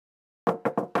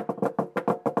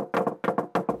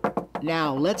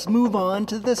Now let's move on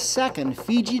to the second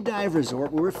Fiji dive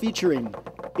resort we're featuring.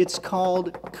 It's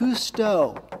called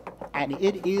Cousteau, and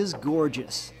it is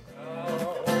gorgeous.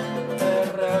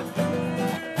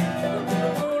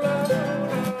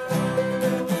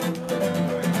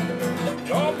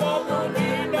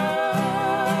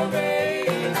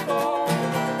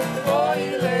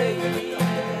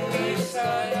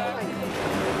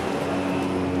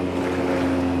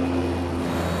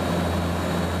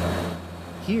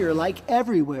 Here, like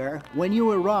everywhere, when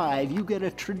you arrive, you get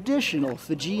a traditional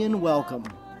Fijian welcome.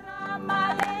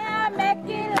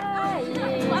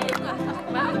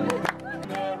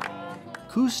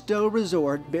 Cousteau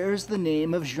Resort bears the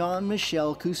name of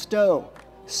Jean-Michel Cousteau,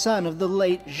 son of the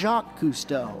late Jacques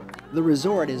Cousteau. The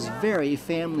resort is very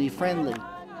family-friendly.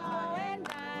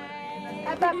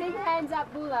 Big hands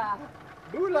up, Bula.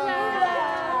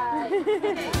 Bula!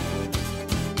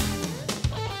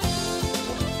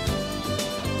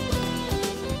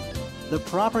 The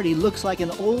property looks like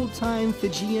an old-time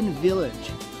Fijian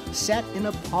village, set in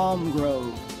a palm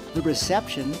grove. The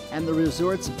reception and the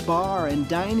resort's bar and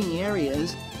dining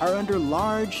areas are under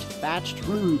large thatched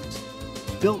roofs,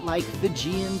 built like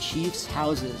Fijian chiefs'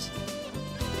 houses.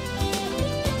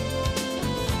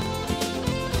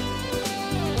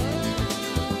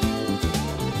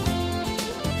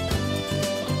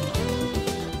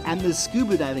 And the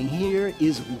scuba diving here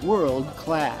is world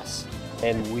class.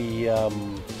 And we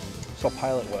saw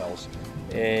pilot whales,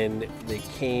 and they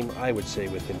came, I would say,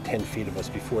 within 10 feet of us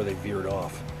before they veered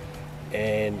off.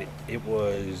 And it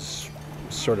was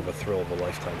sort of a thrill of a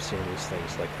lifetime seeing these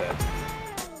things like that.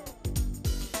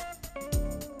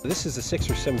 This is the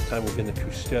 6th or 7th time we've been to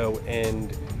Cousteau,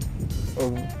 and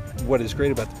what is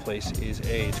great about the place is,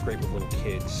 A, it's great with little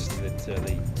kids, that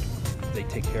they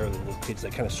take care of the little kids. They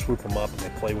kind of swoop them up and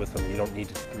they play with them. You don't need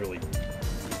to really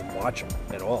even watch them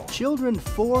at all. Children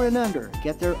 4 and under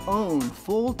get their own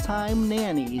full-time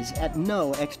nannies at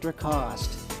no extra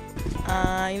cost.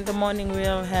 In the morning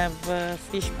we'll have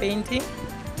fish painting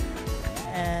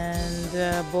and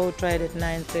boat ride at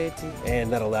 9:30.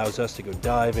 And that allows us to go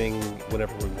diving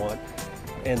whenever we want.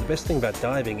 And the best thing about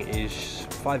diving is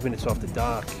 5 minutes off the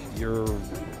dock, you're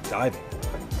diving.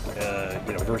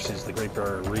 Versus the Great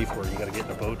Barrier Reef, where you got to get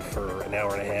in a boat for an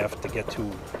hour and a half to get to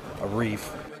a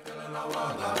reef.